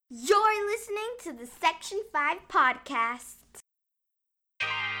You're listening to the Section 5 podcast.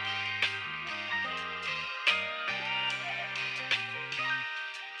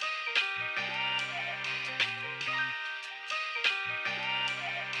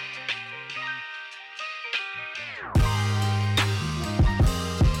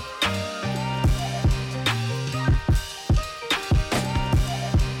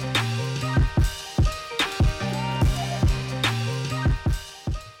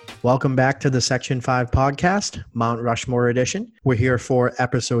 Welcome back to the Section 5 podcast, Mount Rushmore edition. We're here for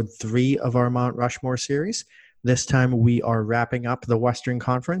episode 3 of our Mount Rushmore series. This time we are wrapping up the Western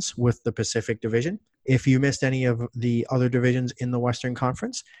Conference with the Pacific Division. If you missed any of the other divisions in the Western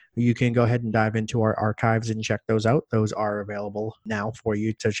Conference, you can go ahead and dive into our archives and check those out. Those are available now for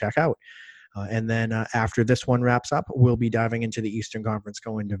you to check out. And then after this one wraps up, we'll be diving into the Eastern Conference,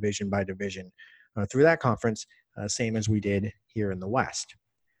 going division by division through that conference, same as we did here in the West.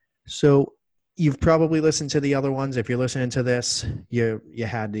 So you've probably listened to the other ones. If you're listening to this, you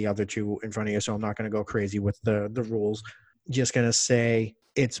had the other two in front of you, so I'm not going to go crazy with the rules. Just going to say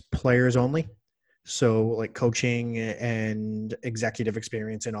it's players only. So like coaching and executive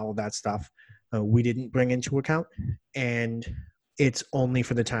experience and all of that stuff, we didn't bring into account. And it's only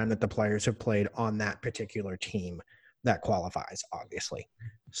for the time that the players have played on that particular team that qualifies, obviously.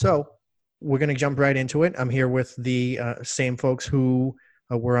 So we're going to jump right into it. I'm here with the same folks who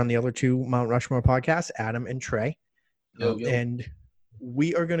we're on the other two Mount Rushmore podcasts, Adam and Trey. Yo. And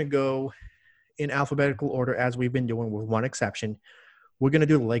we are going to go in alphabetical order as we've been doing, with one exception. We're going to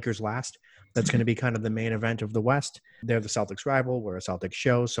do the Lakers last. That's going to be kind of the main event of the West. They're the Celtics rival. We're a Celtics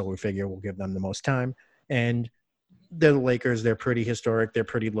show, so we figure we'll give them the most time. And they're the Lakers. They're pretty historic. They're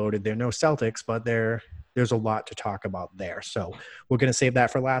pretty loaded. They're no Celtics, but there's a lot to talk about there. So we're going to save that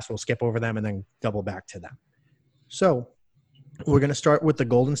for last. We'll skip over them and then double back to them. So we're going to start with the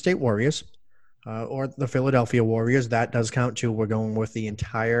Golden State Warriors or the Philadelphia Warriors. That does count too. We're going with the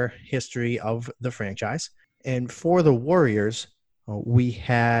entire history of the franchise. And for the Warriors, we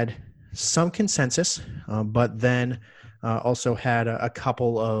had some consensus, but then also had a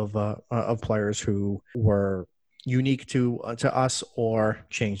couple of players who were unique to us or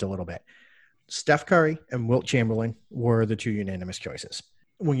changed a little bit. Steph Curry and Wilt Chamberlain were the two unanimous choices.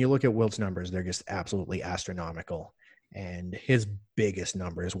 When you look at Wilt's numbers, they're just absolutely astronomical. And his biggest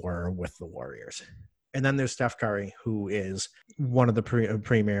numbers were with the Warriors. And then there's Steph Curry, who is one of the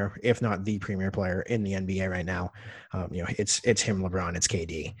premier, if not the premier player in the NBA right now. It's him, LeBron, it's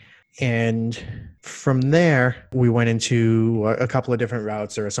KD. And from there, we went into a couple of different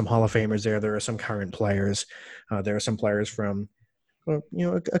routes. There are some Hall of Famers there. There are some current players. There are some players from,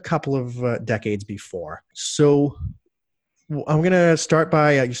 a couple of decades before. So I'm going to start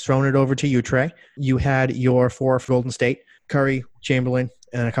by just throwing it over to you, Trey. You had your 4 for Golden State, Curry, Chamberlain,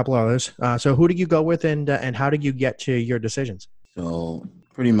 and a couple others. So who did you go with, and how did you get to your decisions? So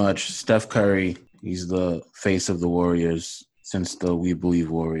pretty much Steph Curry, he's the face of the Warriors since the We Believe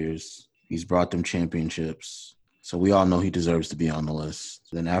Warriors. He's brought them championships. So we all know he deserves to be on the list.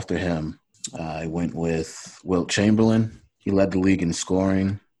 Then after him, I went with Wilt Chamberlain. He led the league in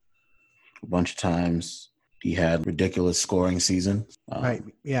scoring a bunch of times. He had ridiculous scoring season. Right.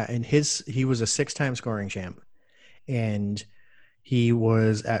 Yeah. And he was a 6-time scoring champ, and he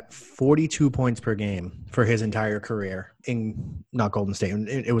was at 42 points per game for his entire career in not Golden State.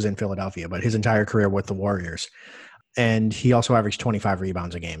 It was in Philadelphia, but his entire career with the Warriors. And he also averaged 25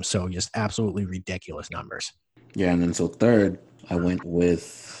 rebounds a game. So just absolutely ridiculous numbers. Yeah. And then so third, I went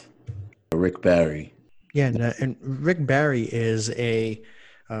with Rick Barry. Yeah. And Rick Barry is a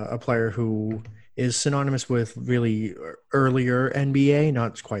player who is synonymous with really earlier NBA,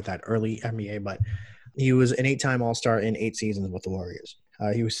 not quite that early NBA, but he was an 8-time All-Star in 8 seasons with the Warriors.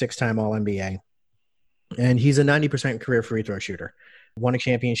 He was 6-time All-NBA, and he's a 90% career free throw shooter. Won a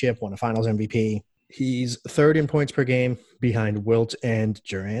championship, won a Finals MVP. He's third in points per game behind Wilt and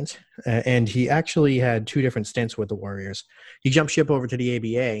Durant, and he actually had 2 different stints with the Warriors. He jumped ship over to the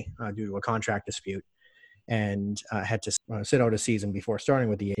ABA due to a contract dispute and had to sit out a season before starting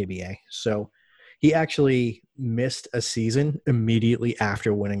with the ABA. So he actually missed a season immediately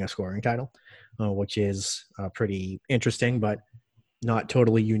after winning a scoring title, which is pretty interesting, but not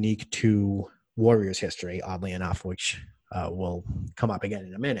totally unique to Warriors history, oddly enough, which will come up again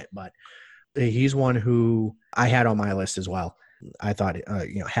in a minute. But he's one who I had on my list as well. I thought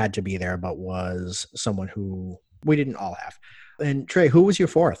had to be there, but was someone who we didn't all have. And Trey, who was your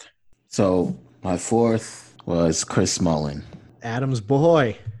 4th? So my 4th was Chris Mullin. Adam's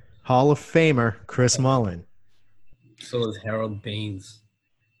boy. Hall of Famer, Chris Mullin. So is Harold Baines.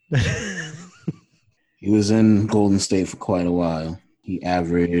 He was in Golden State for quite a while. He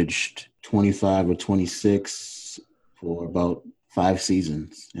averaged 25 or 26 for about 5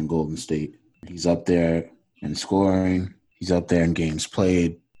 seasons in Golden State. He's up there in scoring. He's up there in games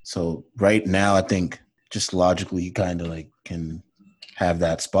played. So right now, I think just logically, he kind of like can have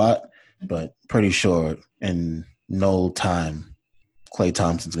that spot, but pretty sure in no time, Klay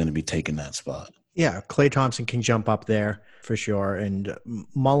Thompson's going to be taking that spot. Yeah, Klay Thompson can jump up there for sure. And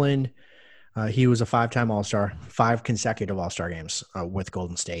Mullen, he was a 5-time All-Star, 5 consecutive All-Star games with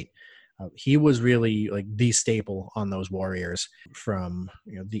Golden State. He was really like the staple on those Warriors from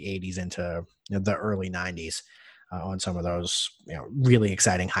the 80s into the early 90s on some of those really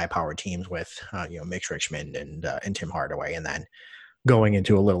exciting high-powered teams with Mitch Richmond and Tim Hardaway, and then going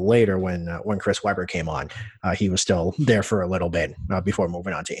into a little later when Chris Webber came on, he was still there for a little bit before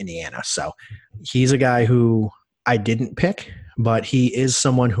moving on to Indiana. So he's a guy who I didn't pick, but he is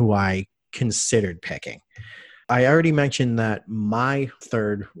someone who I considered picking. I already mentioned that my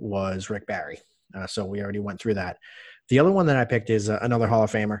third was Rick Barry. So we already went through that. The other one that I picked is another Hall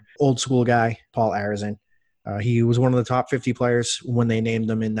of Famer, old school guy, Paul Arizin. He was one of the top 50 players when they named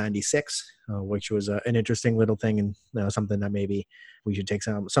him in 96, which was an interesting little thing and something that maybe we should take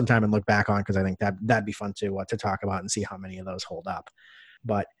some time and look back on, because I think that'd be fun to talk about and see how many of those hold up.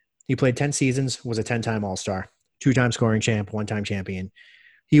 But he played 10 seasons, was a 10-time All-Star, 2-time scoring champ, 1-time champion.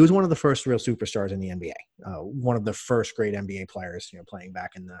 He was one of the first real superstars in the NBA, one of the first great NBA players, playing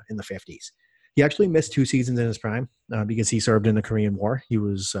back in the 50s. He actually missed 2 seasons in his prime because he served in the Korean War. He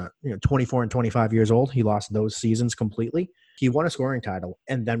was 24 and 25 years old. He lost those seasons completely. He won a scoring title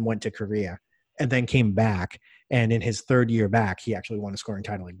and then went to Korea and then came back. And in his 3rd year back, he actually won a scoring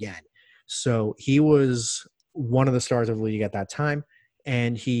title again. So he was one of the stars of the league at that time.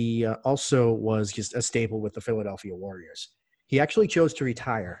 And he also was just a staple with the Philadelphia Warriors. He actually chose to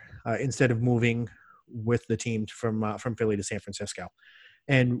retire instead of moving with the team from Philly to San Francisco.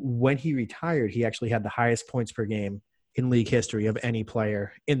 And when he retired, he actually had the highest points per game in league history of any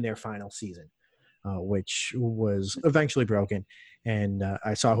player in their final season, which was eventually broken. And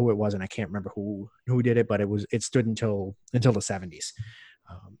I saw who it was, and I can't remember who did it, but it stood until the 70s,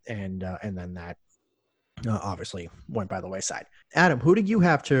 and then that obviously went by the wayside. Adam, who did you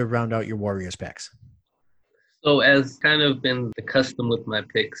have to round out your Warriors picks? So as kind of been the custom with my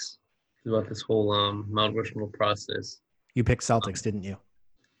picks throughout this whole Mount Rushmore process. You picked Celtics, didn't you?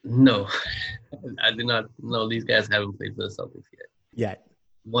 No, I did not. No, these guys haven't played for the Celtics yet. Yet.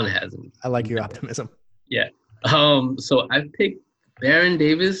 One hasn't. I like your optimism. Yeah. So I picked Baron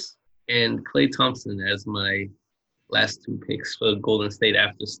Davis and Klay Thompson as my last 2 picks for Golden State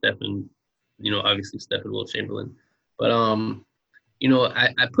after Stephen, obviously Stephen Will Chamberlain. But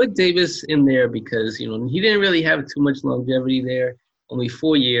I put Davis in there because, he didn't really have too much longevity there, only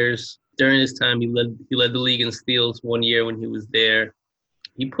 4 years. During his time, he led the league in steals 1 year when he was there.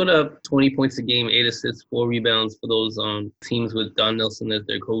 He put up 20 points a game, 8 assists, 4 rebounds for those teams with Don Nelson as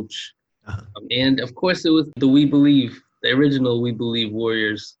their coach. Uh-huh. And, of course, it was the original We Believe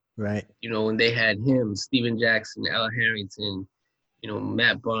Warriors. Right. When they had him, Steven Jackson, Al Harrington,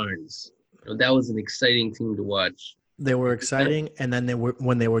 Matt Barnes. That was an exciting team to watch. They were exciting, and then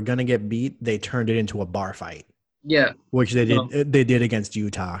when they were going to get beat, they turned it into a bar fight. Yeah, which they did. They did against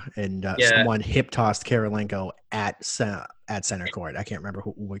Utah, and someone hip tossed Karolinko at center court. I can't remember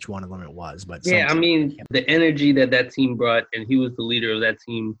which one of them it was, but the energy that team brought, and he was the leader of that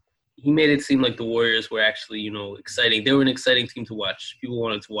team. He made it seem like the Warriors were actually, exciting. They were an exciting team to watch. People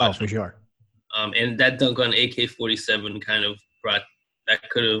wanted to watch. Oh, for sure. And that dunk on AK-47 kind of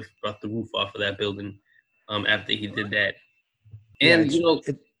could have brought the roof off of that building. After he did that, and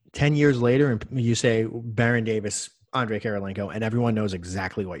 10 years later, and you say Baron Davis, Andre Karolinko, and everyone knows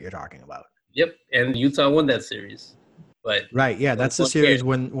exactly what you're talking about. Yep, and Utah won that series. But right, yeah, that's the series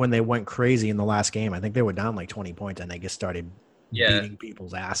when they went crazy in the last game. I think they were down like 20 points, and they just started beating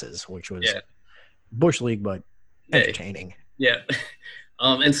people's asses, which was Bush League, but entertaining. Yeah.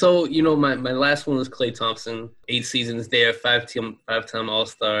 And so, my last one was Klay Thompson. 8 seasons there, 5-time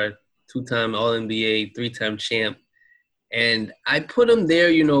All-Star, 2-time All-NBA, 3-time champ. And I put him there,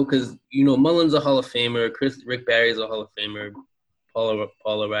 because, Mullen's a Hall of Famer. Rick Barry's a Hall of Famer. Paul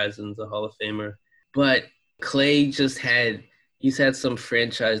Arizin's a Hall of Famer. But Klay he's had some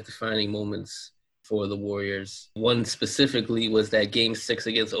franchise-defining moments for the Warriors. One specifically was that Game 6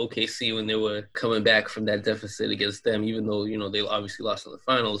 against OKC when they were coming back from that deficit against them, even though, they obviously lost in the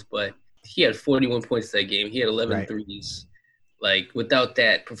finals. But he had 41 points that game. He had 11 threes. Like, without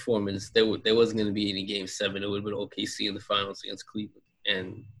that performance, there wasn't going to be any Game 7. It would have been OKC in the finals against Cleveland.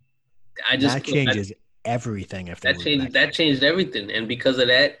 And that changes everything. If that changed everything. And because of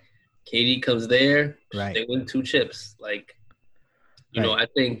that, KD comes there. Right. They win 2 chips. Like, You know, I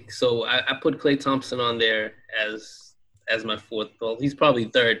think so. I put Klay Thompson on there as my fourth. Well, he's probably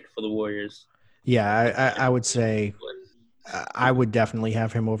third for the Warriors. Yeah, I would say I would definitely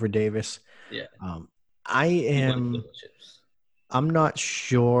have him over Davis. Yeah. I'm not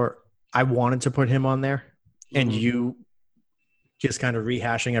sure. I wanted to put him on there, and you just kind of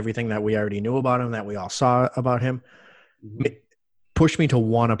rehashing everything that we already knew about him, that we all saw about him, pushed me to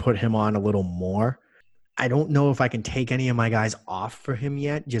want to put him on a little more. I don't know if I can take any of my guys off for him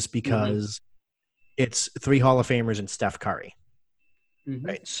yet, just because it's 3 Hall of Famers and Steph Curry.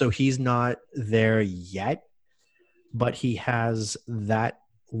 Right? So he's not there yet, but he has that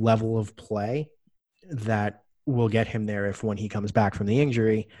level of play that will get him there if when he comes back from the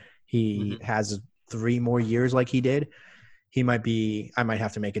injury, he has 3 more years like he did. I might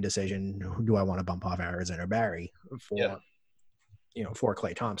have to make a decision. Do I want to bump off Arizin or Barry for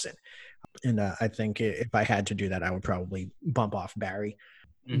Klay Thompson? And I think if I had to do that, I would probably bump off Barry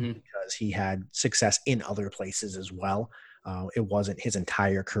because he had success in other places as well. It wasn't his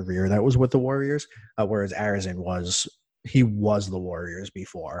entire career that was with the Warriors, whereas Arizin was the Warriors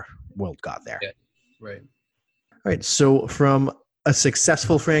before Wilt got there. Yeah. Right. All right. So from a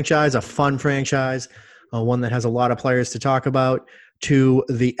successful franchise, a fun franchise, one that has a lot of players to talk about, to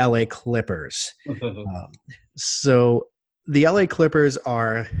the LA Clippers. So the LA Clippers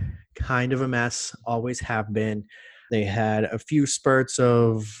are kind of a mess, always have been. They had a few spurts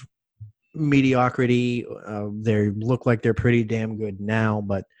of mediocrity. They look like they're pretty damn good now,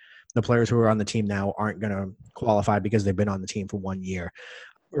 but the players who are on the team now aren't going to qualify because they've been on the team for 1 year,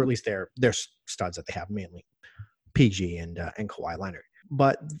 or at least they're studs that they have, mainly PG and Kawhi Leonard.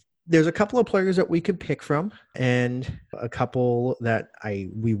 But there's a couple of players that we could pick from, and a couple that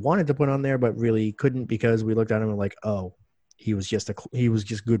we wanted to put on there but really couldn't because we looked at him and like, oh, he was just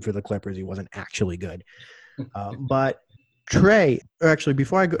good for the Clippers. He wasn't actually good. But Trey, or actually,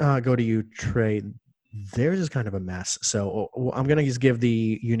 before I go to you, Trey, theirs is kind of a mess. So I'm going to just give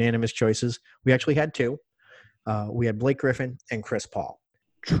the unanimous choices. We actually had 2. We had Blake Griffin and Chris Paul.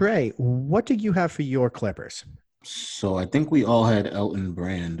 Trey, what did you have for your Clippers? So I think we all had Elton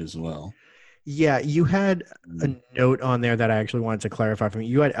Brand as well. Yeah, you had a note on there that I actually wanted to clarify for me.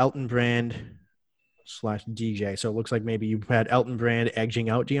 You had Elton Brand /DJ. So it looks like maybe you had Elton Brand edging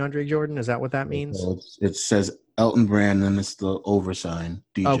out DeAndre Jordan. Is that what that means? So it says Elton Brand, and it's the oversign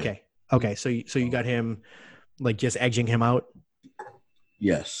DJ. Okay. So you got him like just edging him out?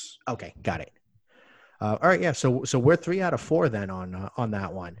 Yes. Okay, got it. All right, yeah. So we're 3 out of 4 then on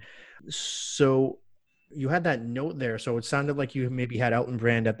that one. So you had that note there, so it sounded like you maybe had Elton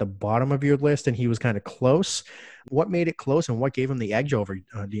Brand at the bottom of your list, and he was kind of close. What made it close, and what gave him the edge over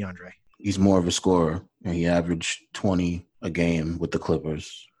DeAndre? He's more of a scorer, and he averaged 20 a game with the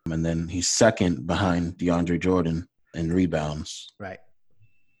Clippers. And then he's second behind DeAndre Jordan in rebounds. Right.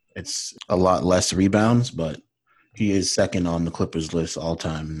 It's a lot less rebounds, but he is second on the Clippers list all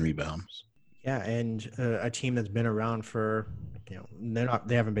time in rebounds. Yeah, and a team that's been around for,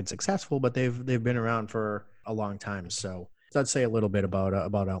 they haven't been successful, but they've been around for a long time. So I'd say a little bit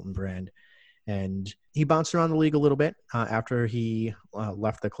about Elton Brand. And he bounced around the league a little bit after he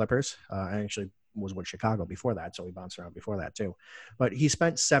left the Clippers. I actually was with Chicago before that, so he bounced around before that too. But he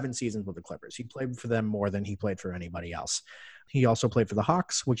spent 7 seasons with the Clippers. He played for them more than he played for anybody else. He also played for the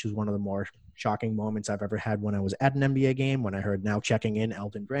Hawks, which is one of the more shocking moments I've ever had when I was at an NBA game, when I heard now checking in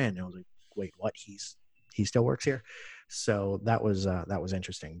Elton Brand. And I was like, wait, what? He still works here? So that was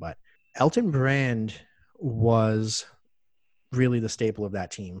interesting. But Elton Brand was really the staple of that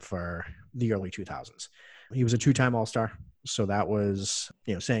team for the early 2000s. He was a 2-time All-Star, so that was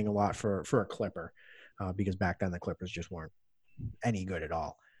saying a lot for a Clipper because back then the Clippers just weren't any good at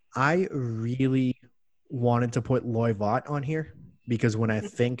all. I really wanted to put Loy Vaught on here because when I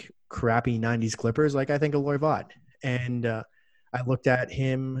think crappy 90s Clippers, like I think of Loy Vaught. And I looked at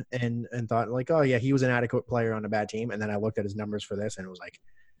him and thought like, oh yeah, he was an adequate player on a bad team. And then I looked at his numbers for this and it was like,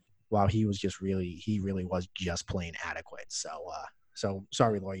 wow, he really was just plain adequate. So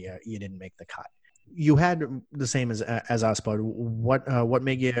sorry, Loy, you didn't make the cut. You had the same as us, but what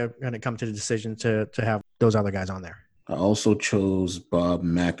made you kind of come to the decision to have those other guys on there? I also chose Bob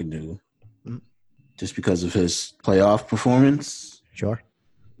McAdoo just because of his playoff performance. Sure.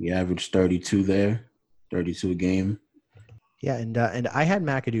 He averaged 32 a game. Yeah, and I had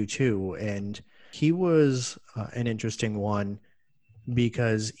McAdoo too, and he was an interesting one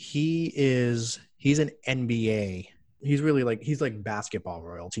because he's an NBA. He's really he's like basketball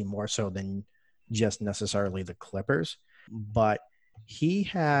royalty more so than just necessarily the Clippers, but he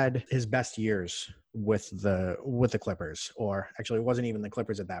had his best years with the Clippers, or actually it wasn't even the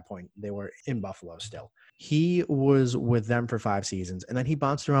Clippers at that point. They were in Buffalo still. He was with them for 5 seasons, and then he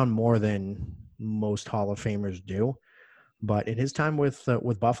bounced around more than most Hall of Famers do. But in his time with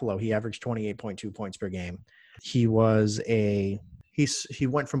Buffalo, he averaged 28.2 points per game. He went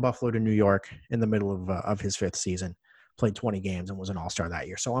from Buffalo to New York in the middle of his 5th season, played 20 games, and was an All-Star that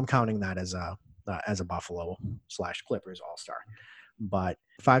year. So I'm counting that as a Buffalo/Clippers All-Star. But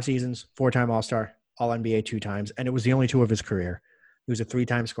 5 seasons, 4-time All-Star, All-NBA 2 times, and it was the only 2 of his career. He was a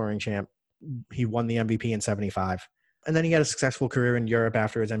 3-time scoring champ. He won the MVP in 75. And then he had a successful career in Europe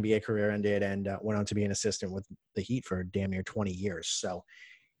after his NBA career ended, and went on to be an assistant with the Heat for damn near 20 years. So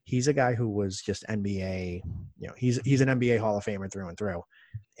he's a guy who was just NBA, he's an NBA Hall of Famer through and through,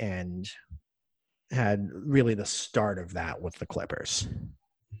 and had really the start of that with the Clippers.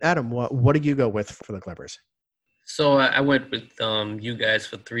 Adam, what did you go with for the Clippers? So I went with you guys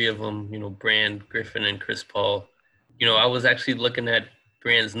for 3 of them, Brand, Griffin, and Chris Paul. I was actually looking at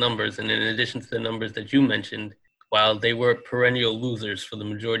Brand's numbers, and in addition to the numbers that you mentioned, while they were perennial losers for the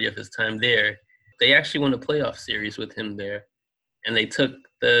majority of his time there, they actually won a playoff series with him there. And they took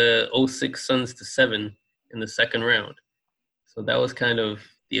the 06 Suns to 7 in the second round. So that was kind of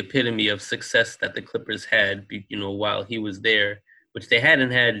the epitome of success that the Clippers had, while he was there, which they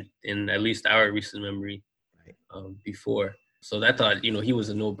hadn't had in at least our recent memory before. So I thought, he was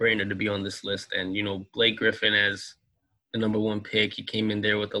a no-brainer to be on this list. And, Blake Griffin as the number 1 pick, he came in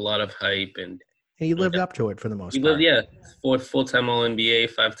there with a lot of hype, and he lived up to it for the most part. He lived, 4-time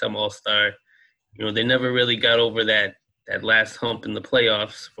All-NBA, 5-time All-Star. They never really got over that last hump in the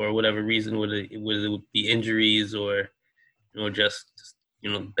playoffs for whatever reason, whether it be injuries or, just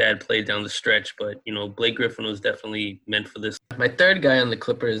bad play down the stretch. But, Blake Griffin was definitely meant for this. My third guy on the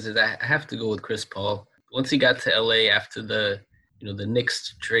Clippers is I have to go with Chris Paul. Once he got to LA after the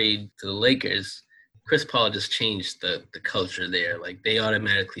Knicks trade to the Lakers, Chris Paul just changed the culture there. Like, they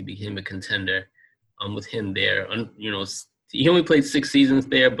automatically became a contender with him there. He only played 6 seasons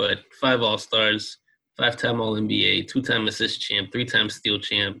there, but 5 All-Stars, 5-time All-NBA, 2-time assist champ, 3-time steal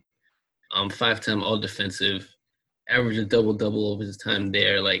champ, 5-time All-Defensive, averaged a double-double over his time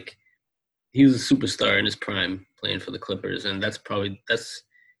there. Like, he was a superstar in his prime playing for the Clippers, and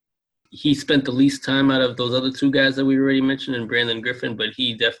he spent the least time out of those other 2 guys that we already mentioned, and Brandon Griffin, but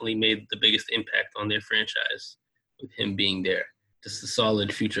he definitely made the biggest impact on their franchise with him being there. Just a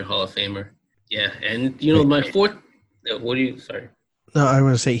solid future Hall of Famer. Yeah, and my fourth. Sorry. No, I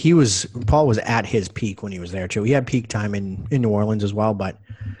want to say Paul was at his peak when he was there too. He had peak time in New Orleans as well, but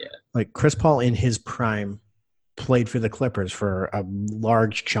like Chris Paul in his prime played for the Clippers for a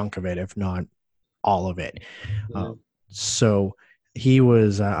large chunk of it, if not all of it. Mm-hmm. So he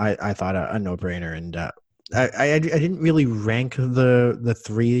was, I thought, a no-brainer, and I didn't really rank the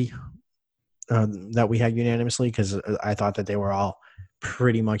 3 that we had unanimously, because I thought that they were all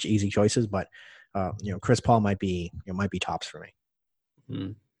pretty much easy choices, but Chris Paul might be tops for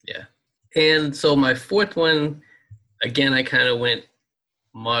me. Yeah. And so my fourth one, again, I kind of went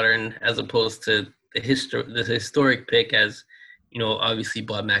modern as opposed to the historic pick, as obviously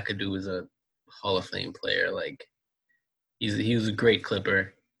Bob McAdoo is a Hall of Fame player. Like, he was a great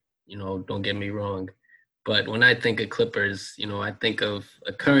Clipper, don't get me wrong. But when I think of Clippers, I think of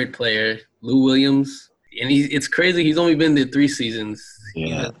a current player, Lou Williams. And it's crazy. He's only been there 3 seasons.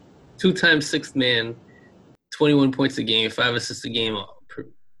 Yeah. 2-time 6th man, 21 points a game, 5 assists a game,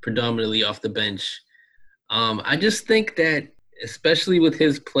 predominantly off the bench. I just think that, especially with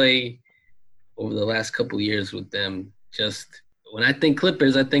his play over the last couple of years with them, just when I think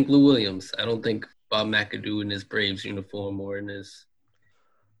Clippers, I think Lou Williams. I don't think Bob McAdoo in his Braves uniform or in his,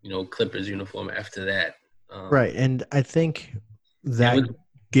 Clippers uniform after that. Right, and I think that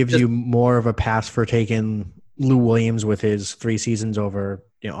gives you more of a pass for taking Lou Williams with his 3 seasons over,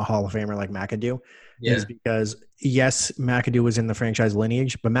 a Hall of Famer like McAdoo. Yeah. Is because, yes, McAdoo was in the franchise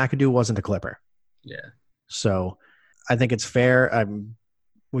lineage, but McAdoo wasn't a Clipper. Yeah. So I think it's fair.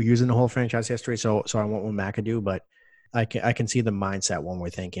 We're using the whole franchise history, so I went with McAdoo, but I can see the mindset when we're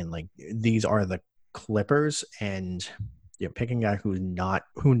thinking, like, these are the Clippers, and picking a guy who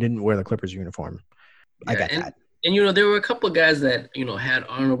didn't wear the Clippers uniform. I got that. And there were a couple of guys that had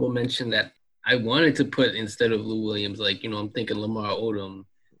honorable mention that I wanted to put instead of Lou Williams. Like, I'm thinking Lamar Odom,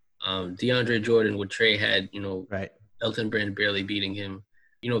 DeAndre Jordan, what Trey had. Right. Elton Brand barely beating him.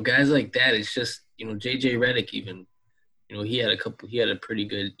 Guys like that. It's just JJ Redick even. He had a pretty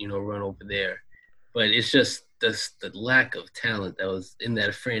good run over there, but it's just the lack of talent that was in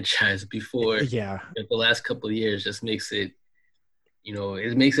that franchise before. Yeah. The last couple of years just makes it.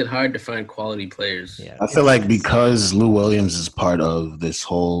 It makes it hard to find quality players. Yeah. I feel like because Lou Williams is part of this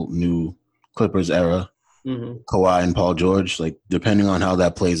whole new Clippers era, Mm-hmm. Kawhi and Paul George, like, depending on how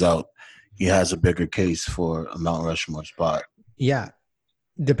that plays out, he has a bigger case for a Mount Rushmore spot. Yeah.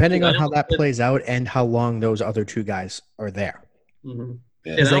 Depending on how that plays out and how long those other two guys are there. Mm-hmm.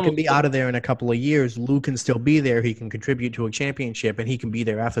 Because they can be out of there in a couple of years. Lou can still be there. He can contribute to a championship, and he can be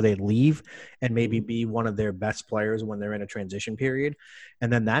there after they leave and maybe be one of their best players when they're in a transition period.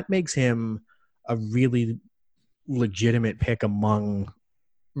 And then that makes him a really legitimate pick among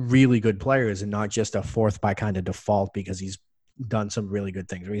really good players and not just a fourth by kind of default because he's done some really good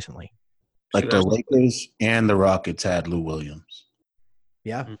things recently. Like the Lakers and the Rockets had Lou Williams.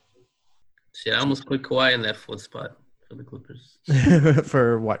 Yeah. Shit, I almost put Kawhi in that fourth spot for the Clippers.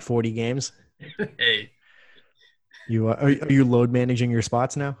 For what, 40 games? Hey. You are you load managing your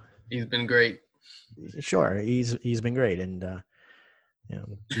spots now? He's been great. Sure, he's been great, and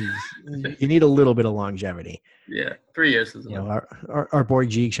you need a little bit of longevity. Yeah, 3 years is enough. Our boy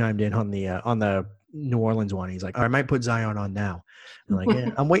G chimed in on the New Orleans one. He's like, I might put Zion on now. I'm like,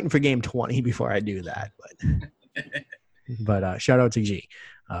 yeah, I'm waiting for game 20 before I do that. But shout out to G.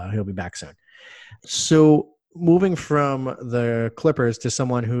 He'll be back soon. So moving from the Clippers to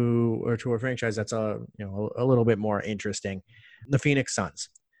someone to a franchise that's a little bit more interesting, the Phoenix Suns.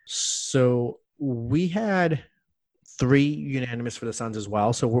 So we had 3 unanimous for the Suns as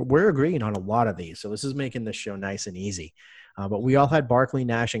well. So we're agreeing on a lot of these. So this is making this show nice and easy. But we all had Barkley,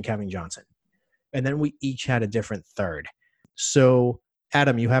 Nash, and Kevin Johnson. And then we each had a different third. So,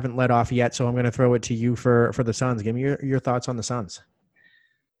 Adam, you haven't led off yet, so I'm going to throw it to you for the Suns. Give me your thoughts on the Suns.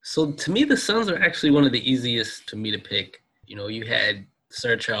 So, to me, the Suns are actually one of the easiest for me to pick. You had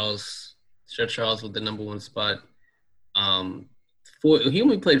Sir Charles with the number 1 spot. He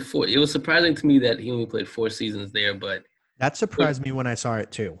only played 4. It was surprising to me that he only played 4 seasons there, but that surprised me when I saw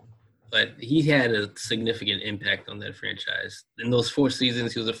it too. But he had a significant impact on that franchise. In those 4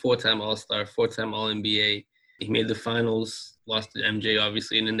 seasons, he was a 4-time All-Star, 4-time All-NBA. He made the finals, lost to MJ,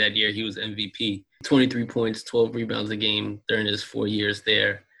 obviously, and in that year, he was MVP. 23 points, 12 rebounds a game during his 4 years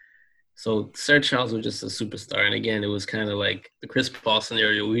there. So Sir Charles was just a superstar. And again, it was kind of like the Chris Paul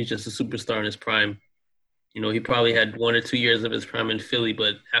scenario where he's just a superstar in his prime. He probably had 1 or 2 years of his prime in Philly,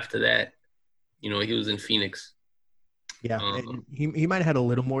 but after that, he was in Phoenix. Yeah, and he might have had a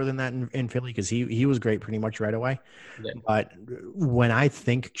little more than that in Philly because he was great pretty much right away. Yeah. But when I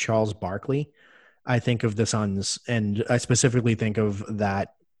think Charles Barkley, I think of the Suns, and I specifically think of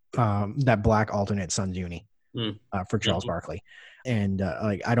that black alternate Suns uni for Charles Barkley. And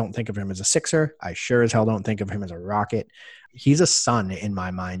I don't think of him as a Sixer. I sure as hell don't think of him as a Rocket. He's a Sun in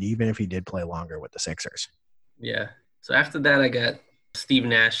my mind, even if he did play longer with the Sixers. Yeah. So after that, I got Steve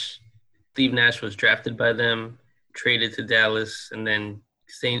Nash. Steve Nash was drafted by them, traded to Dallas, and then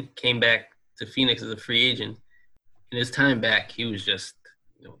came back to Phoenix as a free agent. In his time back, he was just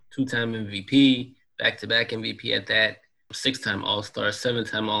 2-time MVP, back-to-back MVP at that, 6-time All-Star,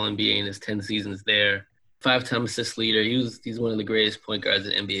 7-time All-NBA in his 10 seasons there, 5-time assist leader. He's one of the greatest point guards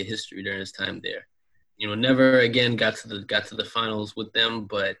in NBA history during his time there. Never again got to the finals with them,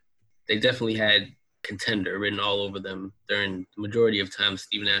 but they definitely had contender written all over them during the majority of time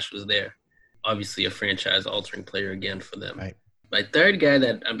Steve Nash was there. Obviously a franchise-altering player again for them. Right. My third guy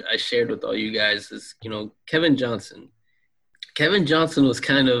that I shared with all you guys is, Kevin Johnson. Kevin Johnson was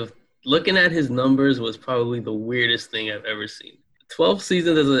kind of, looking at his numbers, was probably the weirdest thing I've ever seen. 12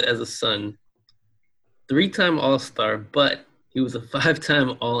 seasons as a Sun, 3-time All-Star, but he was a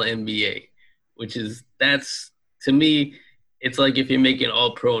 5-time All-NBA, that's, to me, it's like if you're making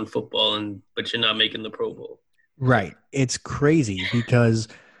All-Pro in football, but you're not making the Pro Bowl. Right. It's crazy because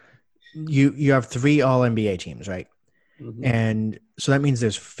you have 3 All-NBA teams, right? Mm-hmm. And so that means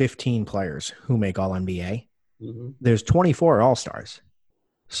there's 15 players who make All-NBA. Mm-hmm. There's 24 All-Stars.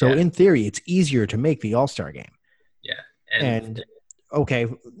 So in theory, it's easier to make the All-Star game. Yeah. And okay,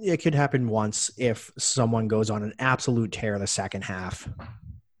 it could happen once if someone goes on an absolute tear the second half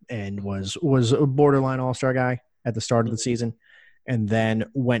and was a borderline All-Star guy at the start of the season and then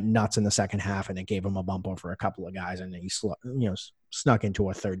went nuts in the second half and it gave him a bump over a couple of guys and he snuck into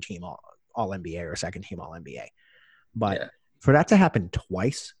a third team All-NBA or second team All-NBA. But for that to happen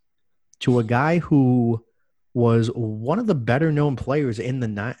twice to a guy who was one of the better known players in the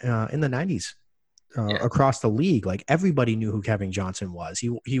 90s across the league, like everybody knew who Kevin Johnson was.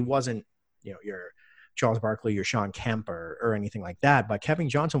 He wasn't, your Charles Barkley, your Sean Kemp or anything like that, but Kevin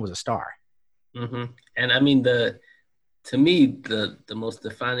Johnson was a star. Mm-hmm. And I mean, to me, the most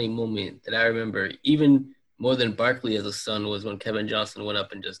defining moment that I remember, even more than Barkley as a Sun, was when Kevin Johnson went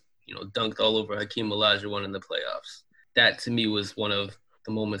up and just, dunked all over Hakeem Olajuwon in the playoffs. That, to me, was one of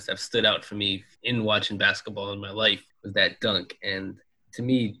the moments that stood out for me in watching basketball in my life, was that dunk. And to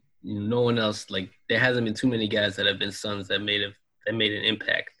me, no one else, there hasn't been too many guys that have been Suns that made an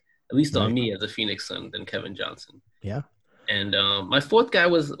impact at least on Right. me as a Phoenix Sun, than Kevin Johnson. Yeah. And my fourth guy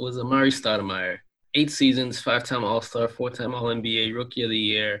was Amari Stoudemire. 8 seasons, 5-time All-Star, 4-time All-NBA, Rookie of the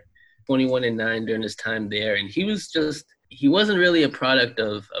Year, 21-9 during his time there. And he wasn't really a product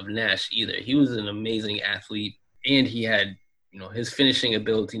of Nash either. He was an amazing athlete, and he had, his finishing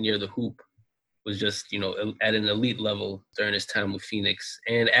ability near the hoop was just, at an elite level during his time with Phoenix.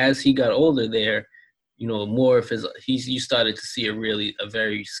 And as he got older there, more of you started to see a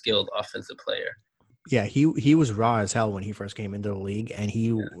very skilled offensive player. Yeah, he was raw as hell when he first came into the league, and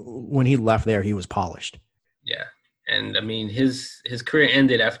when he left there, he was polished. Yeah, and I mean his career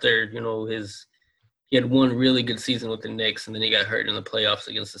ended after he had one really good season with the Knicks, and then he got hurt in the playoffs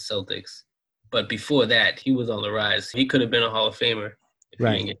against the Celtics. But before that, he was on the rise. He could have been a Hall of Famer if he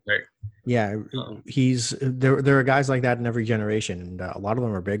didn't get hurt. Yeah, there are guys like that in every generation, and a lot of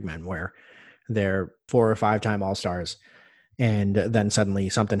them are big men where they're 4 or 5-time All-Stars, and then suddenly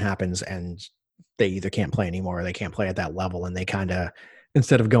something happens and they either can't play anymore or they can't play at that level, and they kind of,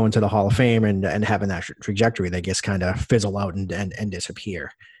 instead of going to the Hall of Fame and having that trajectory, they just kind of fizzle out and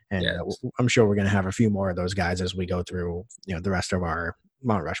disappear. And I'm sure we're going to have a few more of those guys as we go through the rest of our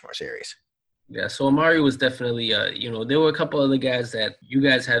Mount Rushmore series. Yeah, so Amari was definitely there were a couple other guys that you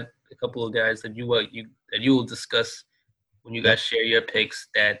guys had, a couple of guys that you will discuss when you guys share your picks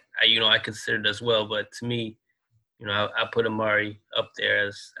that I considered as well. But to me, I put Amari up there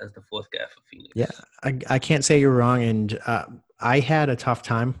as the fourth guy for Phoenix. Yeah, I can't say you're wrong. And I had a tough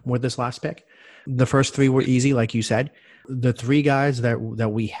time with this last pick. The first 3 were easy, like you said. The 3 guys that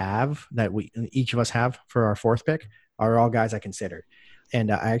we each of us have for our fourth pick are all guys I considered. And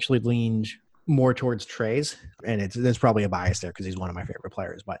I actually leaned more towards Trey's, and there's probably a bias there because he's one of my favorite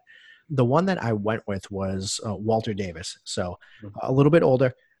players. But the one that I went with was Walter Davis. So a little bit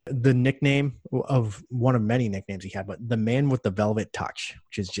older. The nickname of one of many nicknames he had, but the man with the velvet touch,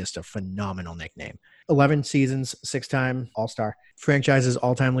 which is just a phenomenal nickname. 11 seasons, 6-time All-Star, franchise's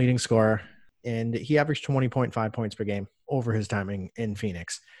all-time leading scorer, and he averaged 20.5 points per game over his time in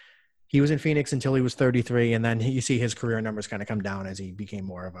Phoenix. He was in Phoenix until he was 33, and then you see his career numbers kind of come down as he became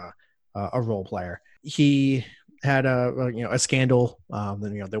more of a role player. He had a scandal.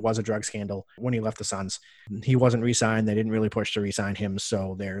 There was a drug scandal when he left the Suns. He wasn't re-signed. They didn't really push to re-sign him.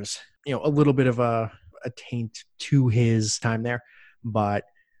 So there's, a little bit of a taint to his time there, but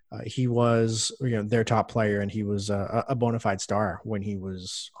he was, their top player, and he was a bona fide star when he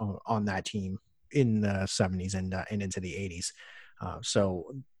was on that team in the 70s and into the 80s.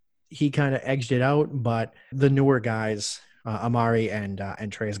 So he kind of edged it out, but the newer guys, Amari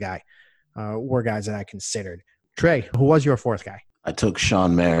and Trey's guy, were guys that I considered. Trey, who was your fourth guy? I took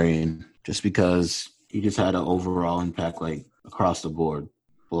Shawn Marion just because he just had an overall impact, like across the board.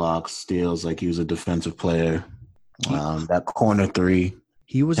 Blocks, steals, like he was a defensive player. That corner 3.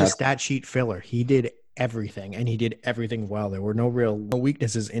 He was a stat sheet filler. He did everything, and he did everything well. There were no real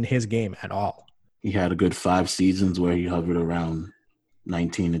weaknesses in his game at all. He had a good 5 seasons where he hovered around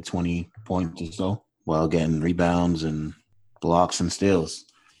 19 to 20 points or so while getting rebounds and blocks and steals.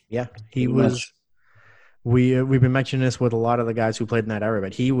 Yeah, he was. We've been mentioning this with a lot of the guys who played in that era,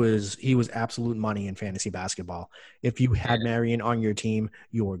 but he was absolute money in fantasy basketball. If you had Marion on your team,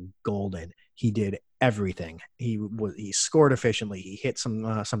 you were golden. He did everything. He scored efficiently. He hit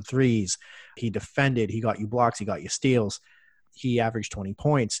some threes. He defended. He got you blocks. He got you steals. He averaged 20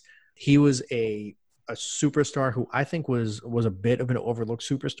 points. He was a superstar who I think was a bit of an overlooked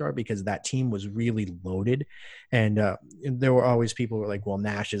superstar because that team was really loaded. And there were always people who were like, well,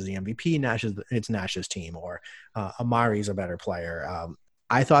 Nash is the MVP. It's Nash's team, or Amari's a better player.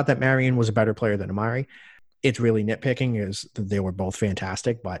 I thought that Marion was a better player than Amari. It's really nitpicking, is they were both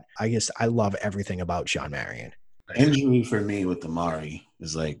fantastic, but I love everything about Shawn Marion. Injury for me with Amari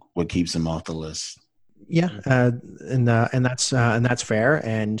is like what keeps him off the list. Yeah. And that's fair.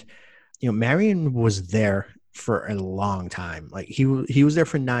 And, Marion was there for a long time. Like he was there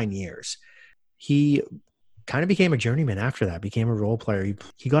for 9 years. He kind of became a journeyman after that, became a role player.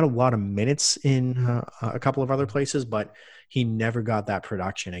 He got a lot of minutes in a couple of other places, but he never got that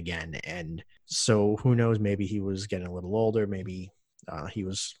production again. And so who knows, maybe he was getting a little older. Maybe he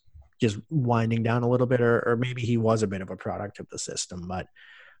was just winding down a little bit, or maybe he was a bit of a product of the system, but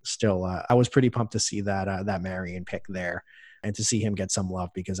still, I was pretty pumped to see that Marion pick there and to see him get some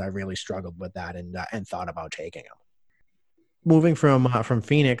love, because I really struggled with that and thought about taking him. Moving from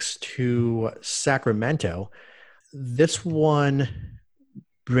Phoenix to Sacramento, this one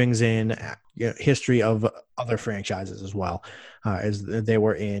brings in history of other franchises as well, as they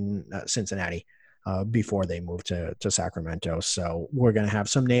were in Cincinnati before they moved to Sacramento. So we're going to have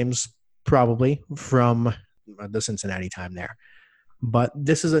some names probably from the Cincinnati time there. But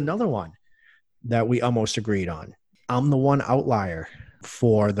this is another one that we almost agreed on. I'm the one outlier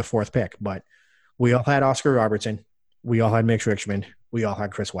for the fourth pick, but we all had Oscar Robertson. We all had Mitch Richmond. We all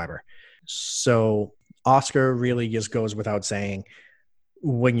had Chris Webber. So Oscar really just goes without saying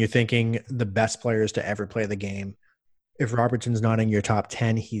when you're thinking the best players to ever play the game. If Robertson's not in your top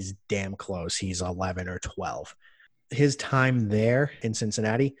 10, he's damn close. He's 11 or 12. His time there in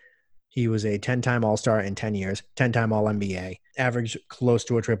Cincinnati, he was a 10-time All-Star in 10 years, 10-time All-NBA, averaged close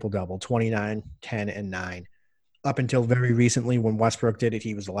to a triple-double, 29, 10, and 9. Up until very recently when Westbrook did it,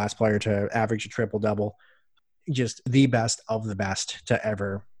 he was the last player to average a triple-double. Just the best of the best to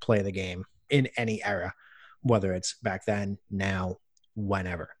ever play the game in any era, whether it's back then, now,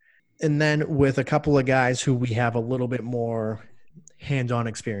 whenever. And then with a couple of guys who we have a little bit more hands-on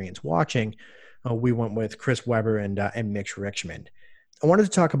experience watching, we went with Chris Webber and Mitch Richmond. I wanted to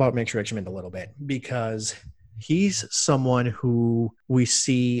talk about Mitch Richmond a little bit because he's someone who we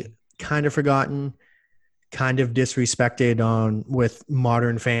see kind of forgotten, kind of disrespected on with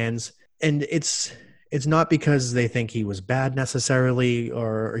modern fans. And it's not because they think he was bad necessarily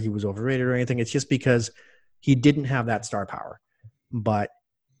or he was overrated or anything. It's just because he didn't have that star power. But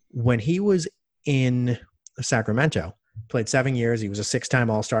when he was in Sacramento, played 7 years. He was a 6-time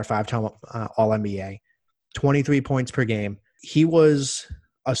All-Star, 5-time All-NBA, 23 points per game. He was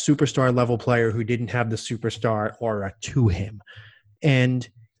a superstar level player who didn't have the superstar aura to him. And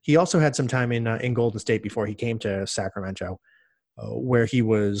he also had some time in Golden State before he came to Sacramento, where he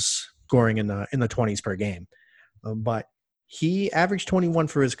was scoring in the 20s per game. But he averaged 21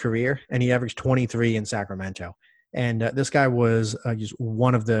 for his career, and he averaged 23 in Sacramento. And this guy was just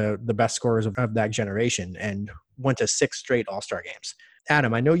one of the best scorers of that generation and went to 6 straight All-Star games.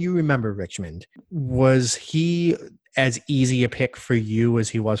 Adam, I know you remember Richmond. Was he as easy a pick for you as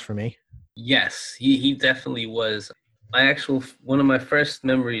he was for me? Yes, he definitely was. One of my first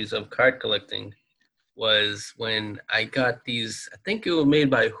memories of card collecting was when I got these, I think it was made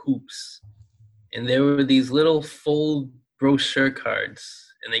by Hoops. And there were these little fold brochure cards.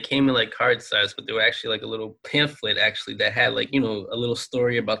 And they came in like card size, but they were actually like a little pamphlet actually that had like, a little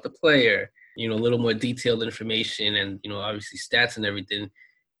story about the player, a little more detailed information and, obviously stats and everything.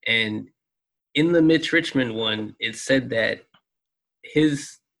 And in the Mitch Richmond one, it said that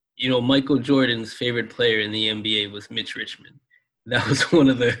his, Michael Jordan's favorite player in the NBA was Mitch Richmond. That was one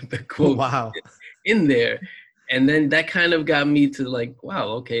of the quotes in there. And then that kind of got me to like, wow,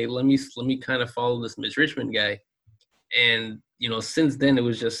 okay, let me kind of follow this Mitch Richmond guy. And, since then it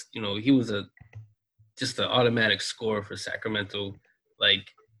was just, he was just an automatic scorer for Sacramento. Like,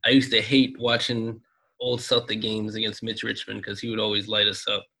 I used to hate watching old Celtic games against Mitch Richmond because he would always light us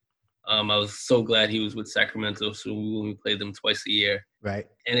up. I was so glad he was with Sacramento, so when we played them twice a year. Right.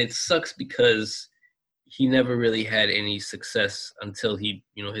 And it sucks because he never really had any success until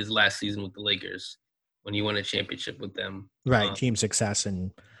his last season with the Lakers when he won a championship with them. Right, team success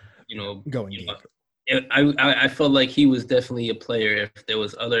and going deep. I felt like he was definitely a player if there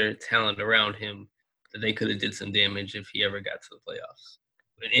was other talent around him that they could have did some damage if he ever got to the playoffs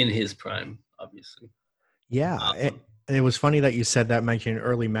in his prime, obviously. Yeah, and it was funny that you said that, mentioning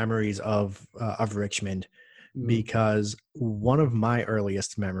early memories of Richmond, because one of my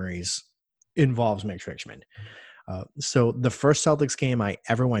earliest memories involves Mitch Richmond. So the first Celtics game I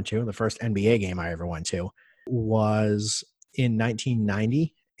ever went to, the first NBA game I ever went to, was in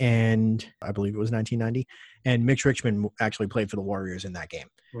 1990. And I believe it was 1990. And Mitch Richmond actually played for the Warriors in that game.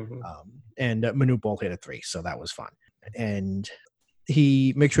 Mm-hmm. And Manute Bol hit a 3, so that was fun. And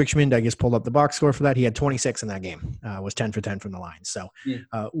Mitch Richmond, I guess, pulled up the box score for that. He had 26 in that game. Was 10 for 10 from the line. So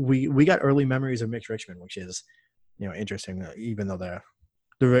we got early memories of Mitch Richmond, which is interesting. Even though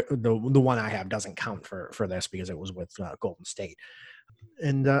the one I have doesn't count for this because it was with Golden State.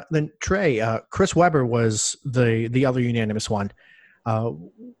 And then Trey, Chris Webber was the other unanimous one.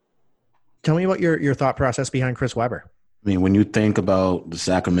 Tell me about your thought process behind Chris Webber. I mean, when you think about the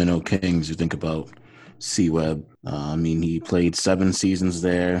Sacramento Kings, you think about C-Web. He played 7 seasons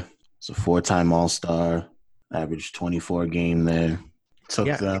there. He's a 4-time All-Star, averaged 24 a game there.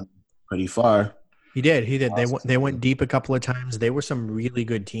 Took them pretty far. He did. They went deep a couple of times. They were some really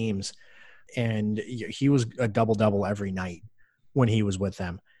good teams, and he was a double-double every night when he was with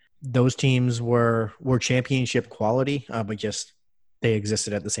them. Those teams were championship quality, but just they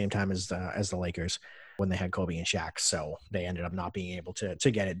existed at the same time as the Lakers when they had Kobe and Shaq. So they ended up not being able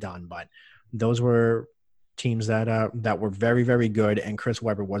to get it done. But those were teams that were very, very good, and Chris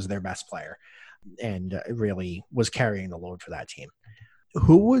Webber was their best player and really was carrying the load for that team.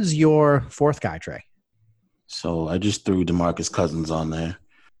 Who was your fourth guy, Trey? So I just threw DeMarcus Cousins on there.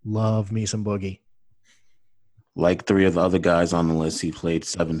 Love me some Boogie. Like 3 of the other guys on the list, he played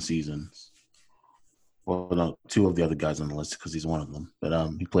 7 seasons. Well, no, 2 of the other guys on the list because he's one of them. But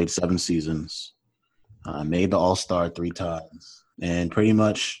he played 7 seasons, made the All-Star 3 times. And pretty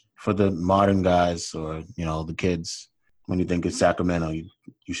much for the modern guys or, the kids, when you think of Sacramento,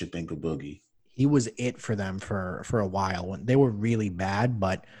 you should think of Boogie. He was it for them for a while when they were really bad,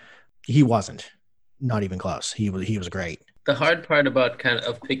 but he wasn't. Not even close. He was great. The hard part about kind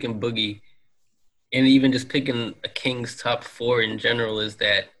of picking Boogie and even just picking a Kings top 4 in general is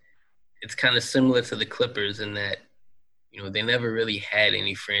that it's kind of similar to the Clippers in that, they never really had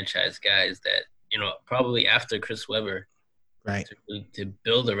any franchise guys that, probably after Chris Webber, right, to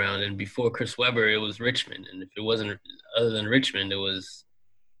build around. And before Chris Webber, it was Richmond. And if it wasn't other than Richmond, it was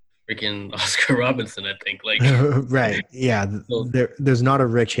freaking Oscar Robinson, I think. Right. Yeah. So, there's not a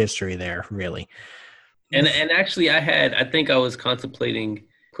rich history there, really. And actually, I think I was contemplating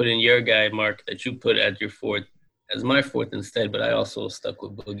putting your guy, Mark, that you put as your 4th, as my 4th instead, but I also stuck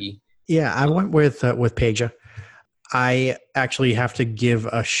with Boogie. Yeah, I went with Peja. I actually have to give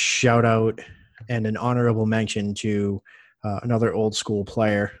a shout out and an honorable mention to another old school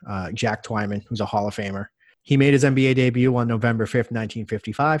player, Jack Twyman, who's a Hall of Famer. He made his NBA debut on November 5th,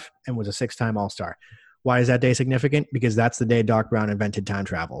 1955, and was a 6-time All-Star. Why is that day significant? Because that's the day Doc Brown invented time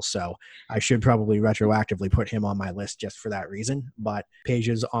travel. So I should probably retroactively put him on my list just for that reason. But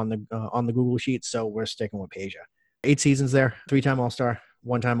Peja's on the Google sheet, so we're sticking with Peja. 8 seasons there, 3-time All-Star,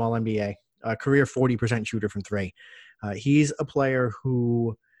 1-time All-NBA, career 40% shooter from 3. He's a player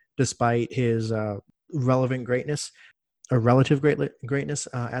who, despite his relative greatness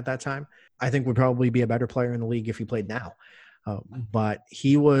at that time, I think would probably be a better player in the league if he played now. But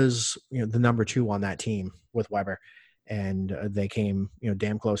he was, the number 2 on that team with Webber, and they came,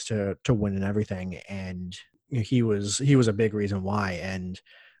 damn close to winning everything. And he was a big reason why. And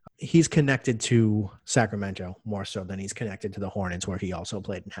he's connected to Sacramento more so than he's connected to the Hornets, where he also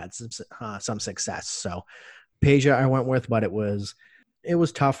played and had some success. So Peja I went with, but it was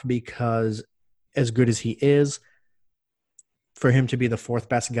tough because as good as he is, for him to be the 4th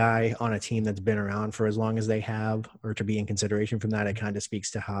best guy on a team that's been around for as long as they have, or to be in consideration from that, it kind of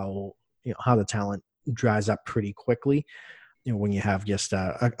speaks to how the talent dries up pretty quickly, when you have just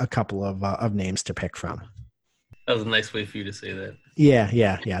a couple of names to pick from. That was a nice way for you to say that.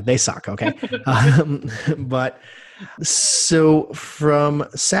 Yeah. They suck. Okay. But so from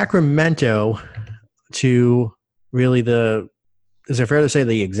Sacramento to really is it fair to say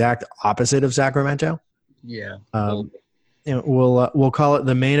the exact opposite of Sacramento? Yeah. We'll call it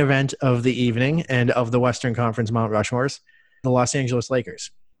the main event of the evening and of the Western Conference Mount Rushmores, the Los Angeles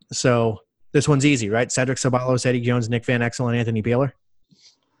Lakers. So this one's easy, right? Cedric Ceballos, Eddie Jones, Nick Van Exel, and Anthony Peeler.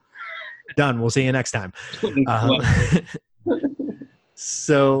 Done. We'll see you next time.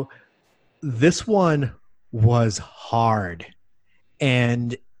 So this one was hard.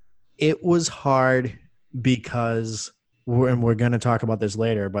 And it was hard because, we're going to talk about this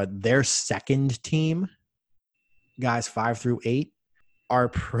later, but their second team, guys 5 through 8, are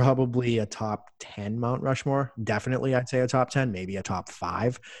probably a top 10 Mount Rushmore. Definitely, I'd say a top 10, maybe a top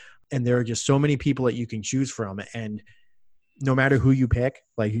 5. And there are just so many people that you can choose from. And no matter who you pick,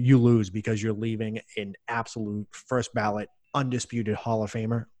 you lose because you're leaving an absolute first ballot, undisputed Hall of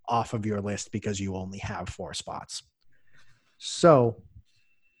Famer off of your list because you only have 4 spots. So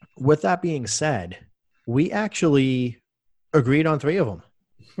with that being said, we actually agreed on 3 of them.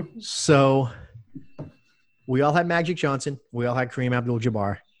 So we all had Magic Johnson. We all had Kareem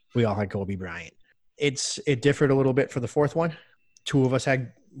Abdul-Jabbar. We all had Kobe Bryant. It differed a little bit for the 4th one. 2 of us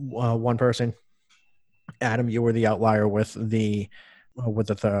had one person. Adam, you were the outlier with the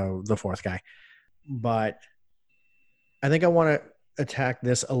 4th guy. But I think I want to attack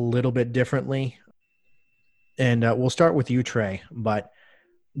this a little bit differently. And we'll start with you, Trey. But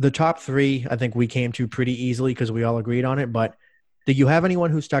the top 3, I think we came to pretty easily because we all agreed on it. But did you have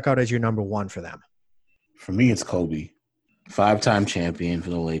anyone who stuck out as your number 1 for them? For me, it's Kobe. 5-time champion for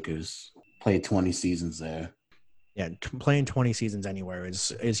the Lakers. Played 20 seasons there. Yeah, playing 20 seasons anywhere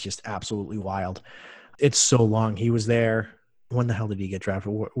is just absolutely wild. It's so long. He was there. When the hell did he get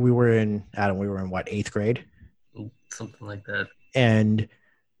drafted? We were in what, 8th grade? Something like that. And,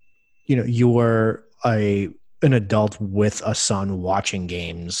 you were an adult with a son watching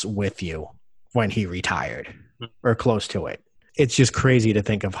games with you when he retired or close to it. It's just crazy to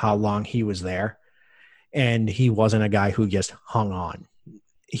think of how long he was there. And he wasn't a guy who just hung on.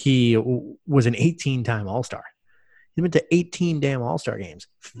 He was an 18-time All-Star. He went to 18 damn All-Star games,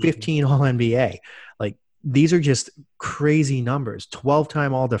 15 All-NBA. These are just crazy numbers.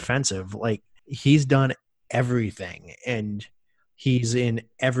 12-time All-Defensive. He's done everything. And he's in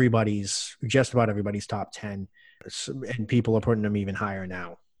just about everybody's top 10. And people are putting him even higher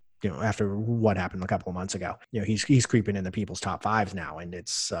now. After what happened a couple of months ago, he's creeping into people's top fives now, and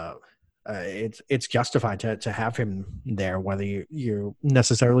it's justified to have him there, whether you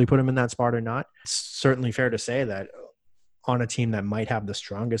necessarily put him in that spot or not. It's certainly fair to say that on a team that might have the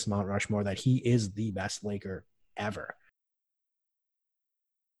strongest Mount Rushmore, that he is the best Laker ever.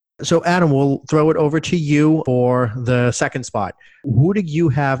 So, Adam, we'll throw it over to you for the second spot. Who do you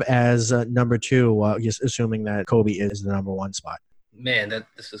have as number two, just assuming that Kobe is the number one spot? Man,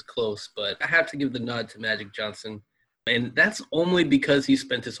 this is close, but I have to give the nod to Magic Johnson. And that's only because he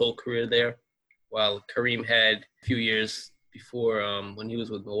spent his whole career there, while Kareem had a few years before when he was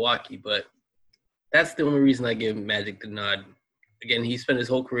with Milwaukee. But that's the only reason I give Magic the nod. Again, he spent his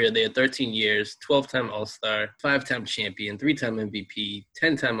whole career there, 13 years, 12-time All-Star, 5-time champion, 3-time MVP,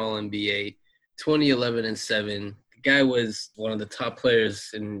 10-time All-NBA, 2011 and 7. The guy was one of the top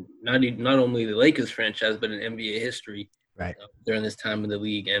players in not only the Lakers franchise, but in NBA history. Right. During this time in the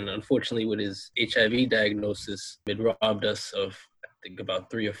league. And unfortunately, with his HIV diagnosis, it robbed us of, I think,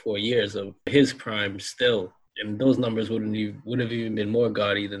 about 3 or 4 years of his prime still. And those numbers would have even been more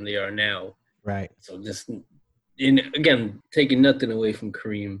gaudy than they are now. Right. So again, taking nothing away from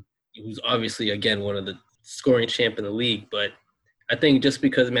Kareem, who's obviously, again, one of the scoring champ in the league. But I think just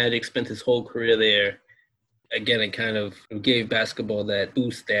because Magic spent his whole career there, again, it kind of gave basketball that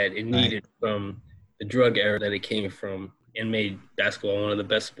boost that it needed from the drug era that it came from, and made basketball one of the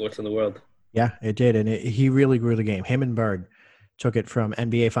best sports in the world. Yeah, it did. And he really grew the game. Him and Bird took it from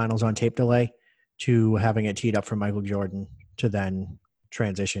NBA Finals on tape delay to having it teed up for Michael Jordan to then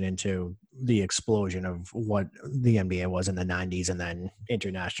transition into the explosion of what the NBA was in the 90s and then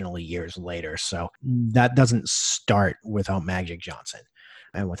internationally years later. So that doesn't start without Magic Johnson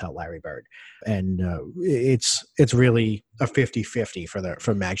and without Larry Bird. And it's really a 50-50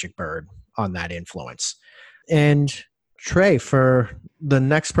 for Magic Bird on that influence. And Trey, for the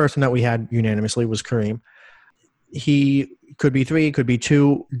next person that we had unanimously was Kareem. He could be 3, could be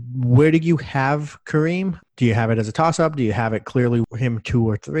 2. Where do you have Kareem? Do you have it as a toss-up? Do you have it clearly him 2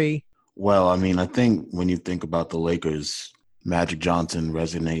 or 3? Well, I mean, I think when you think about the Lakers, Magic Johnson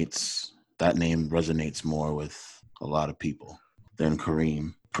that name resonates more with a lot of people than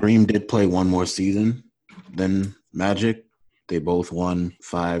Kareem. Kareem did play one more season than Magic. They both won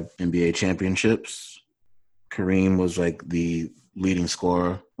 5 NBA championships. Kareem was like the leading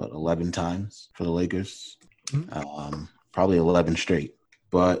scorer, 11 times for the Lakers. Probably 11 straight.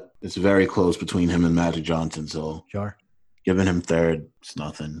 But it's very close between him and Magic Johnson. So Sure. Giving him third, it's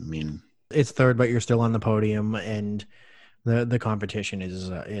nothing. I mean, it's third, but you're still on the podium, and the competition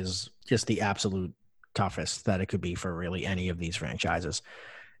is just the absolute toughest that it could be for really any of these franchises.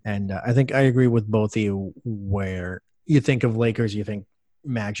 And I think I agree with both of you, where you think of Lakers, you think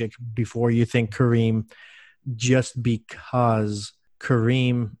Magic before you think Kareem, just because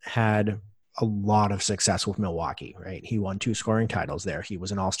Kareem had a lot of success with Milwaukee, right? He won 2 scoring titles there. He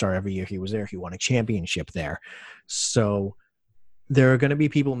was an all-star every year he was there. He won a championship there. So there are going to be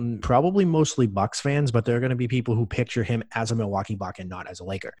people, probably mostly Bucks fans, but there are going to be people who picture him as a Milwaukee Buck and not as a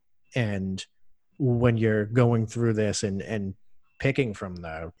Laker. And when you're going through this and picking from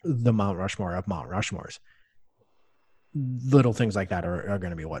the Mount Rushmore of Mount Rushmores, little things like that are going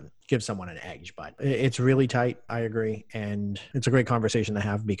to be what gives someone an edge. But it's really tight. I agree. And it's a great conversation to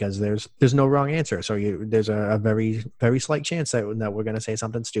have because there's no wrong answer. So there's a very, very slight chance that we're going to say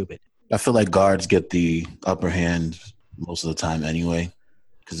something stupid. I feel like guards get the upper hand most of the time anyway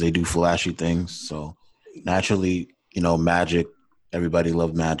because they do flashy things. So naturally, Magic, everybody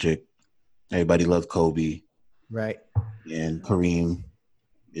loved Magic. Everybody loved Kobe. Right. And Kareem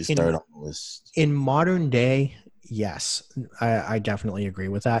is third on the list. In modern day, yes, I definitely agree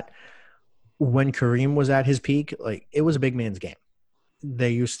with that. When Kareem was at his peak, it was a big man's game.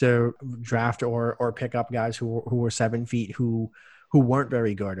 They used to draft or pick up guys who were 7 feet who weren't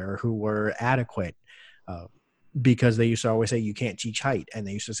very good or who were adequate because they used to always say you can't teach height, and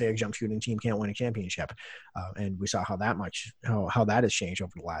they used to say a jump shooting team can't win a championship. And we saw how that has changed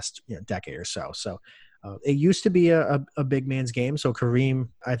over the last decade or so. So it used to be a big man's game. So Kareem,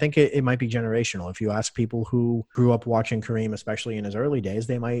 I think it might be generational. If you ask people who grew up watching Kareem, especially in his early days,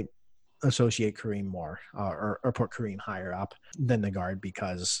 they might associate Kareem more or put Kareem higher up than the guard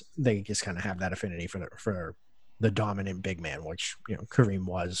because they just kind of have that affinity for the dominant big man, which Kareem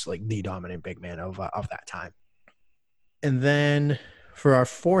was like the dominant big man of that time. And then for our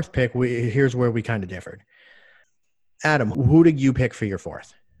fourth pick, here's where we kind of differed. Adam, who did you pick for your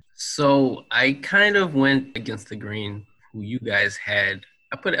fourth? So I kind of went against the green, who you guys had.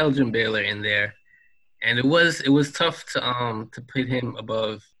 I put Elgin Baylor in there, and it was tough to put him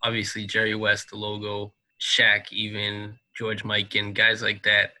above, obviously, Jerry West, the logo, Shaq, even George Mikan, guys like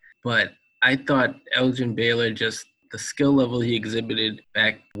that. But I thought Elgin Baylor, just the skill level he exhibited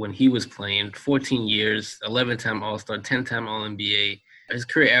back when he was playing, 14 years, 11-time All-Star, 10-time All-NBA. His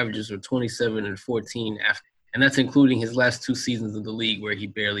career averages were 27 and 14, and that's including his last 2 seasons of the league where he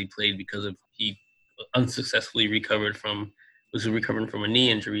barely played because he unsuccessfully was recovering from a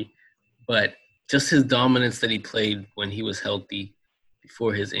knee injury. But just his dominance that he played when he was healthy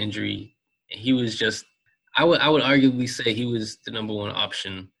before his injury, he was just – I would arguably say he was the number one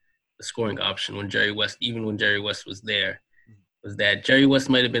option, the scoring option when Jerry West was there, was that Jerry West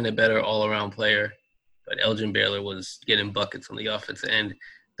might have been a better all-around player, but Elgin Baylor was getting buckets on the offensive end.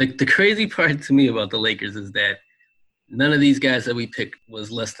 The crazy part to me about the Lakers is that none of these guys that we picked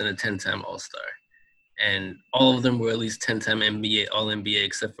was less than a 10-time All-Star. And all of them were at least 10-time All-NBA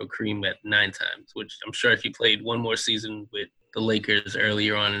except for Kareem at 9 times, which I'm sure if he played one more season with the Lakers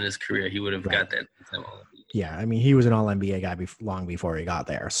earlier on in his career, he would have got that 10-time All-NBA. Yeah, I mean, he was an All-NBA guy long before he got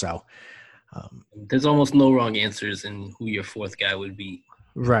there. So there's almost no wrong answers in who your 4th guy would be.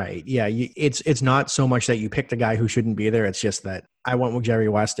 Right. Yeah. It's not so much that you picked a guy who shouldn't be there. It's just that I went with Jerry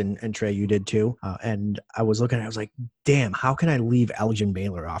West and Trey, you did too. And I was looking, I was like, damn, how can I leave Elgin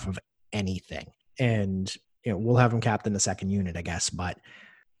Baylor off of anything? And, we'll have him captain the second unit, I guess. But,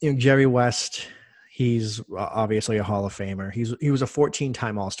 Jerry West, he's obviously a Hall of Famer. He was a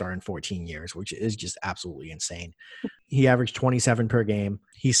 14-time All-Star in 14 years, which is just absolutely insane. He averaged 27 per game.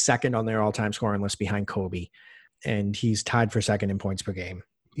 He's second on their all-time scoring list behind Kobe. And he's tied for second in points per game.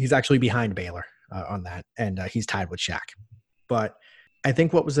 He's actually behind Baylor on that, and he's tied with Shaq. But I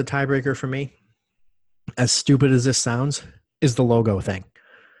think what was the tiebreaker for me, as stupid as this sounds, is the logo thing.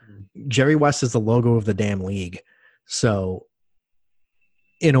 Jerry West is the logo of the damn league. So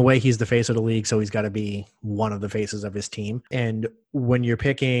in a way, he's the face of the league, so he's got to be one of the faces of his team. And when you're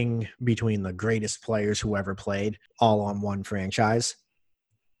picking between the greatest players who ever played all on one franchise,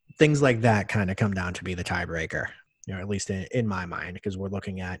 things like that kind of come down to be the tiebreaker, at least in my mind, because we're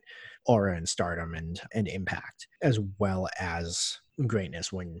looking at aura and stardom and impact, as well as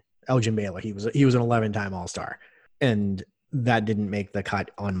greatness. When Elgin Baylor, he was an 11-time All-Star, and that didn't make the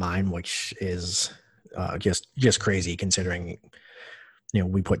cut on mine, which is just crazy considering,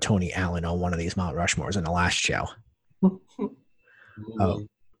 we put Tony Allen on one of these Mount Rushmores in the last show.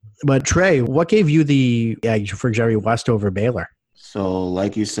 But Trey, what gave you the edge for Jerry West over Baylor? So,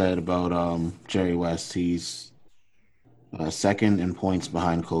 like you said about Jerry West, he's second in points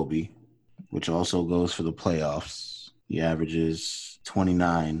behind Kobe, which also goes for the playoffs. He averages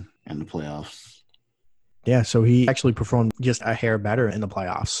 29 in the playoffs. Yeah, so he actually performed just a hair better in the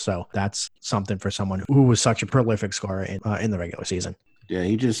playoffs. So that's something for someone who was such a prolific scorer in the regular season. Yeah,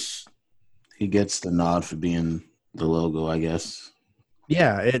 he gets the nod for being the logo, I guess.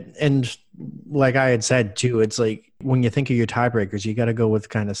 Yeah, and like I had said too, it's like when you think of your tiebreakers, you got to go with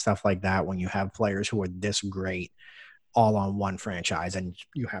kind of stuff like that when you have players who are this great all on one franchise and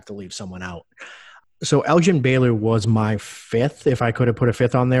you have to leave someone out. So Elgin Baylor was my 5th. If I could have put a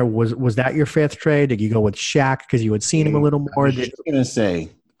 5th on there, was that your 5th, Trey? Did you go with Shaq because you had seen him a little more? I was just going to say,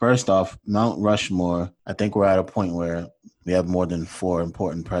 first off, Mount Rushmore, I think we're at a point where we have more than 4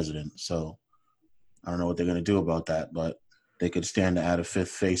 important presidents. So I don't know what they're going to do about that, but they could stand to add a 5th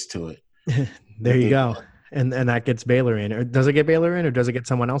face to it. There you go. And that gets Baylor in. Or does it get Baylor in, or does it get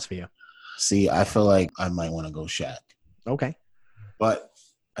someone else for you? See, I feel like I might want to go Shaq. Okay. But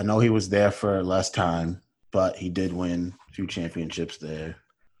I know he was there for less time, but he did win a few championships there.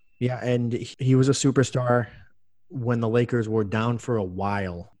 Yeah, and he was a superstar when the Lakers were down for a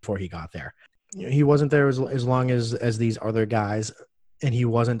while before he got there. He wasn't there as long as these other guys, and he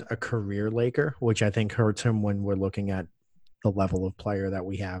wasn't a career Laker, which I think hurts him when we're looking at the level of player that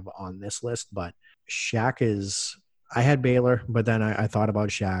we have on this list. But Shaq is – I had Baylor, but then I thought about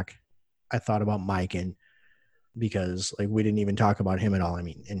Shaq. I thought about Mikan because, like, we didn't even talk about him at all. I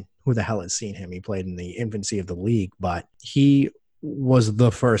mean, and who the hell has seen him? He played in the infancy of the league, but he was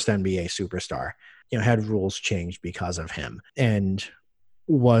the first NBA superstar. Had rules changed because of him and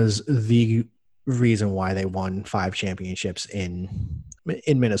was the reason why they won 5 championships in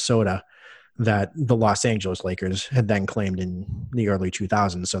Minnesota that the Los Angeles Lakers had then claimed in the early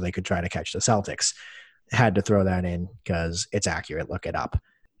 2000s so they could try to catch the Celtics. Had to throw that in because it's accurate. Look it up.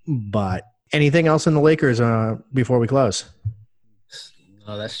 But anything else in the Lakers before we close?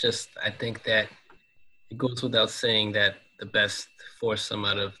 No, that's just – I think that it goes without saying that the best foursome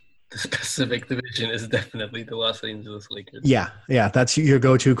out of the Pacific Division is definitely the Los Angeles Lakers. Yeah, that's your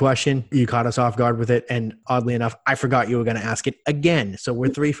go-to question. You caught us off guard with it, and oddly enough, I forgot you were going to ask it again. So we're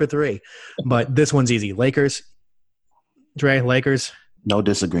 3 for 3, but this one's easy. Lakers, Dre, Lakers. No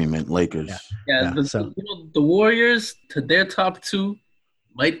disagreement. Lakers. Yeah. Yeah, So the Warriors to their top two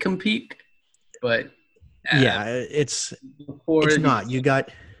might compete, but yeah, it's before not. You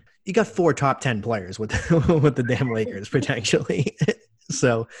got 4 top 10 players with with the damn Lakers potentially.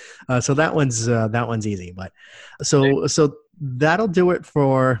 So that one's easy. But so that'll do it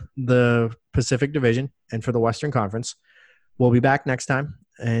for the Pacific Division and for the Western Conference. We'll be back next time,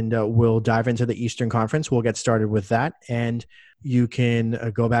 and we'll dive into the Eastern Conference. We'll get started with that, and you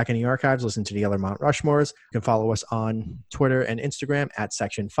can go back in the archives, listen to the other Mount Rushmores. You can follow us on Twitter and Instagram at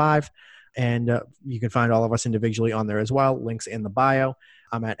Section 5, and you can find all of us individually on there as well. Links in the bio.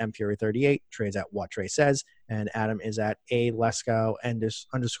 I'm at mfury38. Trey's at What Trey Says, and Adam is at @Lesko _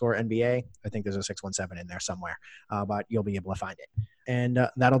 NBA. I think there's a 617 in there somewhere, but you'll be able to find it. And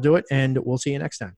that'll do it, and we'll see you next time.